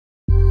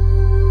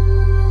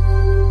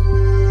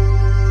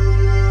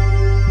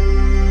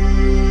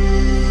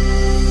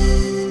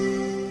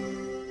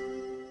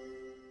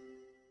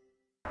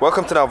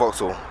Welcome to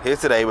Vauxhall. Here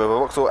today with a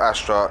Vauxhall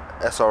ASTRA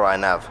SRI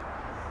nav.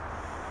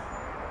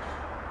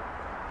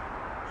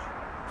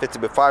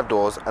 Fitted with 5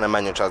 doors and a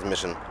manual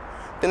transmission.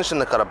 Finished in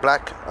the colour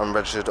black and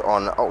registered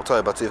on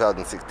October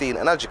 2016,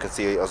 and as you can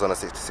see it was on a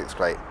 66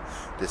 plate.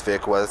 This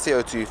vehicle has a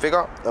CO2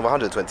 figure of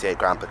 128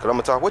 grams per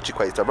kilometre, which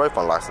equates to a road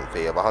fund licence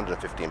fee of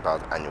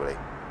 £115 annually.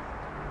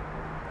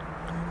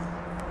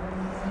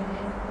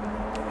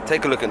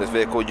 Take a look at this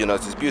vehicle, you'll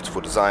notice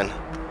beautiful design,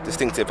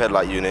 distinctive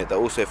headlight unit that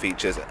also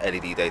features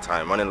LED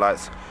daytime running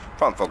lights,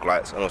 front fog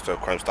lights, and also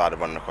chrome styling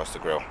running across the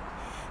grille.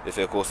 This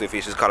vehicle also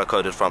features colour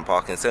coded front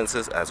parking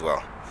sensors as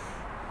well.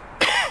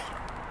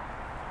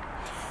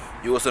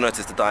 You also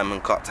notice the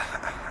diamond cut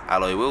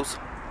alloy wheels.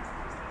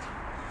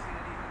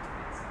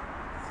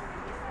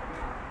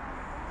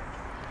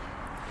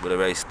 With a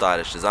very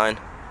stylish design.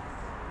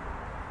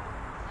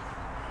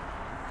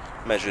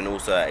 Measuring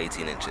also at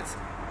 18 inches.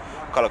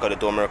 Colour coded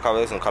door mirror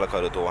covers and colour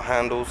coded door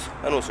handles,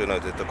 and also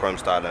noted the chrome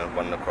styling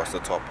running across the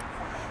top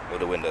of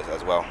the windows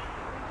as well.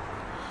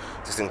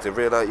 Distinctive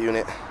rear light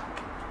unit,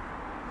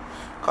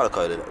 colour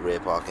coded rear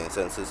parking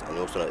sensors, and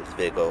you also notice the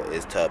vehicle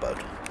is turboed.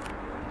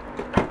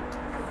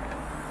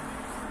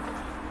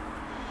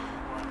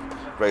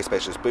 Very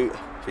spacious boot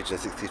featuring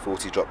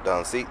 60/40 drop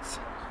down seats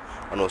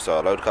and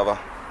also a load cover.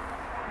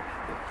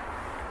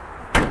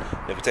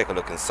 If you take a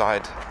look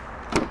inside,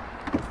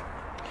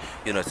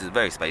 you'll notice it's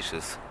very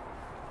spacious.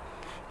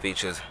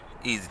 Features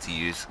easy to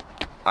use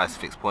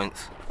ISOFIX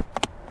points,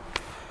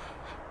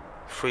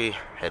 3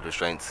 head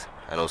restraints,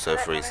 and also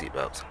 3 seat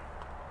belts.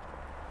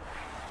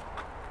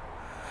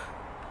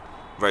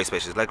 Very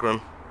spacious legroom,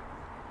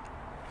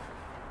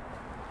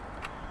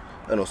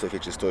 and also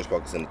features storage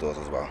pockets in the doors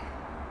as well.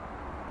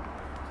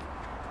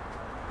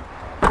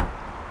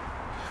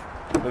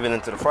 Moving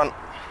into the front,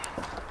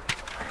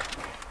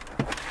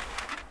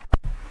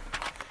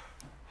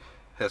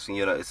 first thing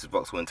you notice is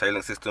Vauxhall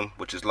entailing system,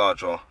 which is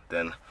larger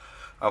than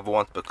other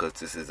ones because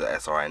this is a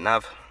SRI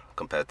nav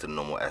compared to the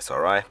normal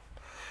SRI.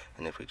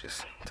 And if we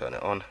just turn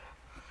it on,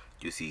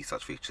 you see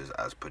such features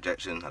as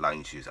projection, allowing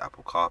you to use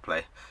Apple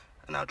CarPlay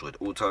and Android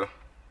Auto,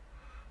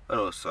 and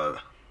also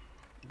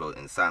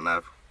built-in sat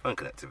nav, phone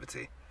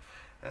connectivity,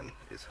 and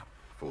it's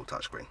full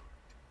touchscreen.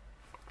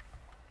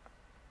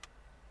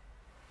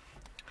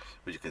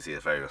 Which you can see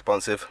is very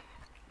responsive.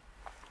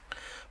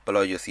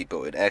 Below you'll see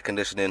built-in air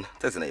conditioning,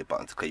 designated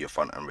button to clear your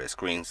front and rear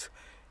screens,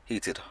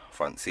 heated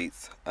front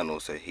seats, and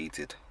also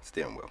heated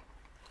steering wheel.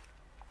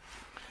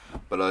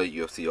 Below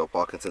you'll see your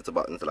parking sensor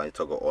buttons allowing you to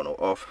toggle on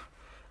or off,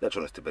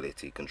 electronic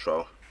stability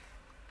control,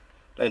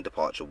 lane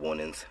departure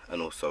warnings,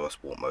 and also a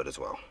sport mode as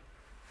well.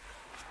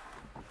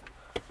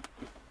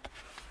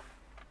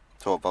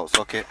 12-volt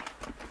socket,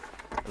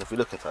 and if we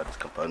look inside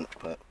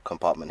this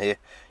compartment here,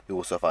 you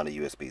also find a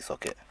USB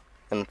socket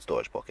and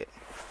storage pocket.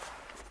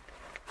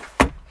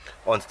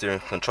 On steering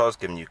controls,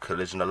 giving you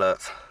collision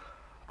alerts,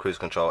 cruise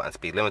control, and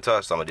speed limiter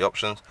are some of the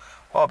options,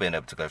 while being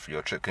able to go through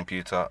your trip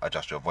computer,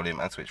 adjust your volume,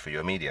 and switch for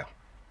your media.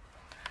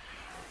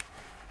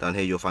 Down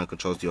here you'll find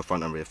controls to your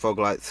front and rear fog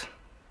lights,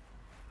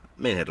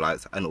 main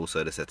headlights, and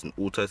also the setting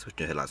auto, switching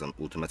your headlights on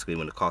automatically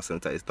when the car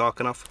center is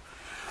dark enough.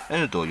 And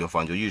in the door you'll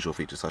find your usual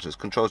features such as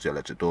controls to your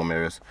electric door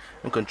mirrors,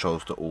 and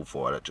controls to all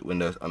 4 electric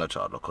windows, and a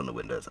child lock on the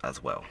windows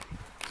as well.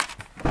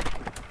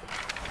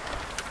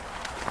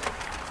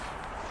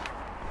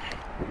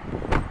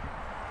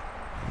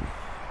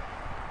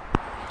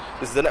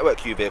 This is a Network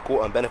Q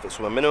vehicle and benefits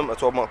from a minimum of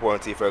 12-month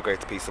warranty for a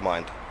greater peace of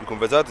mind. You can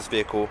reserve this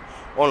vehicle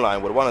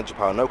online with a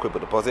 £100 no-quibble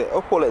deposit,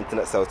 or call an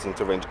internet sales team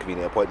to arrange a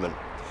convenient appointment.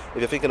 If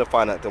you're thinking of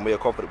finance, then we are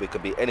confident we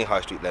could be any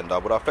high street lender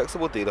with our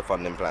flexible dealer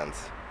funding plans.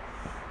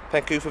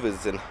 Thank you for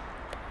visiting.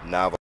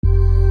 Now